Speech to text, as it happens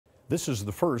This is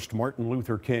the first Martin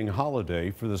Luther King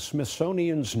holiday for the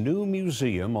Smithsonian's new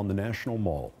museum on the National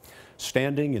Mall.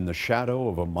 Standing in the shadow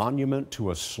of a monument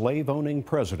to a slave-owning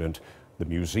president, the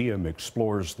museum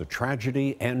explores the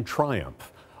tragedy and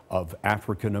triumph of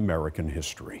African American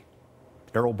history.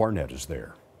 Errol Barnett is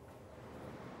there.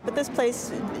 But this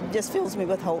place just fills me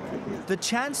with hope. The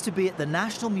chance to be at the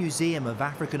National Museum of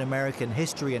African American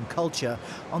History and Culture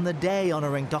on the day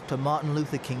honoring Dr. Martin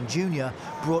Luther King Jr.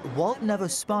 brought Walt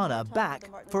Neverspana back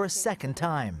for a second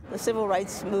time. The civil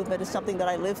rights movement is something that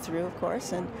I lived through, of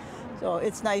course, and so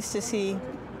it's nice to see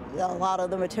a lot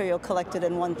of the material collected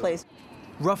in one place.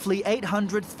 Roughly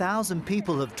 800,000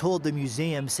 people have toured the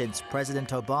museum since President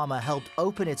Obama helped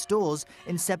open its doors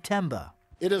in September.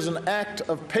 It is an act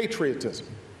of patriotism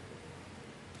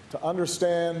to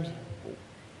understand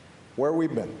where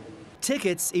we've been.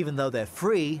 Tickets, even though they're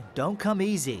free, don't come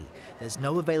easy. There's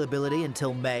no availability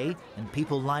until May, and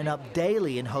people line up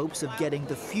daily in hopes of getting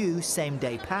the few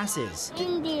same-day passes.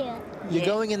 India. You're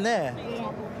going in there?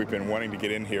 Yeah. We've been wanting to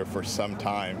get in here for some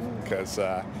time because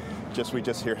we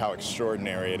just hear how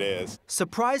extraordinary it is.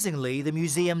 Surprisingly, the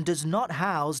museum does not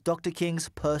house Dr. King's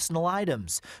personal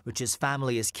items, which his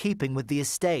family is keeping with the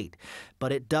estate.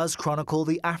 But it does chronicle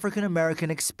the African-American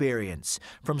experience,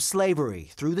 from slavery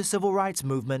through the civil rights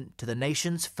movement to the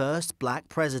nation's first black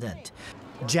president.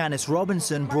 Janice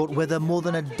Robinson brought with her more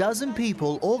than a dozen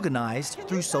people organized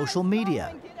through social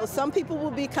media. Some people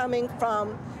will be coming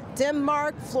from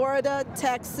Denmark, Florida,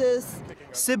 Texas.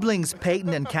 Siblings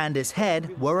Peyton and Candace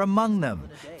Head were among them,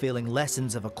 feeling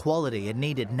lessons of equality are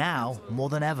needed now more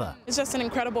than ever. It's just an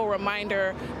incredible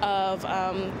reminder of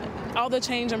all the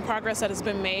change and progress that has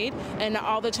been made and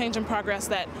all the change and progress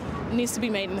that needs to be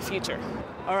made in the future.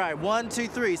 All right, 1, 2,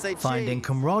 3, say cheese. Finding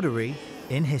camaraderie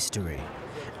in history.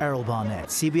 Errol Barnett,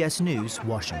 CBS News,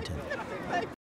 Washington.